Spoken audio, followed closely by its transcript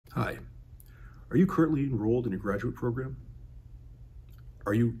Hi, are you currently enrolled in a graduate program?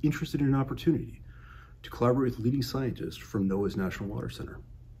 Are you interested in an opportunity to collaborate with leading scientists from NOAA's National Water Center?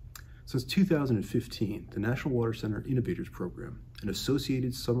 Since 2015, the National Water Center Innovators program, an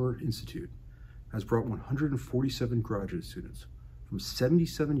associated summer institute, has brought 147 graduate students from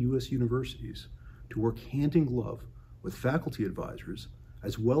 77 U.S. universities to work hand in glove with faculty advisors,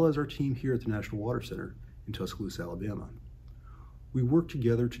 as well as our team here at the National Water Center in Tuscaloosa, Alabama. We work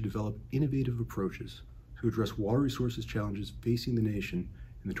together to develop innovative approaches to address water resources challenges facing the nation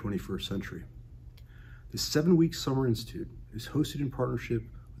in the 21st century. The 7-week Summer Institute is hosted in partnership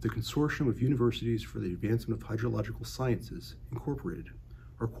with the Consortium of Universities for the Advancement of Hydrological Sciences, Incorporated,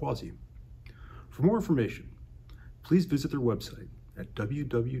 or QUASI. For more information, please visit their website at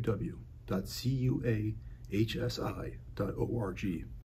www.cuahsi.org.